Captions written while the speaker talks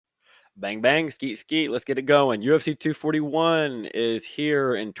Bang, bang, skeet, skeet. Let's get it going. UFC 241 is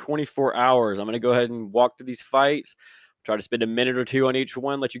here in 24 hours. I'm going to go ahead and walk through these fights, try to spend a minute or two on each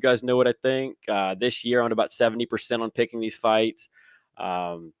one, let you guys know what I think. This year, I'm about 70% on picking these fights.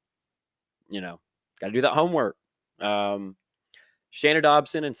 Um, got to do that homework. Shana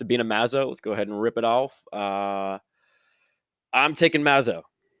Dobson and Sabina Mazo. Let's go ahead and rip it off. I'm taking Mazo.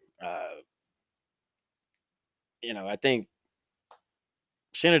 Uh, I think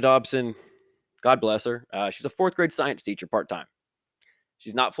Shana Dobson, God bless her. She's a fourth grade science teacher part time.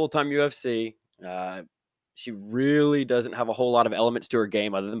 She's not full time UFC. Uh, she really doesn't have a whole lot of elements to her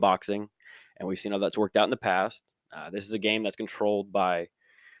game other than boxing, and we've seen how that's worked out in the past. This is a game that's controlled by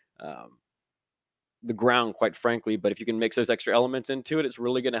um, the ground, quite frankly. But if you can mix those extra elements into it, it's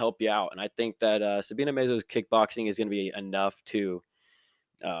really going to help you out. And I think that Sabina Mazo's kickboxing is going to be enough to,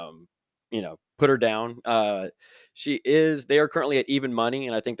 um, put her down. They are currently at even money,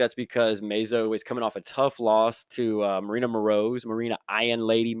 and I think that's because Mazo is coming off a tough loss to Marina Iron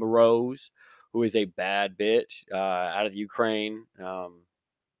Lady Moroz, who is a bad bitch out of Ukraine.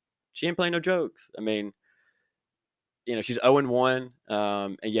 She ain't playing no jokes. I mean, she's 0-1,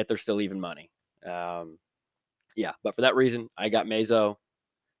 and yet they're still even money. Yeah, but for that reason, I got Mazo.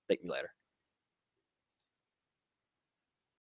 Thank you later.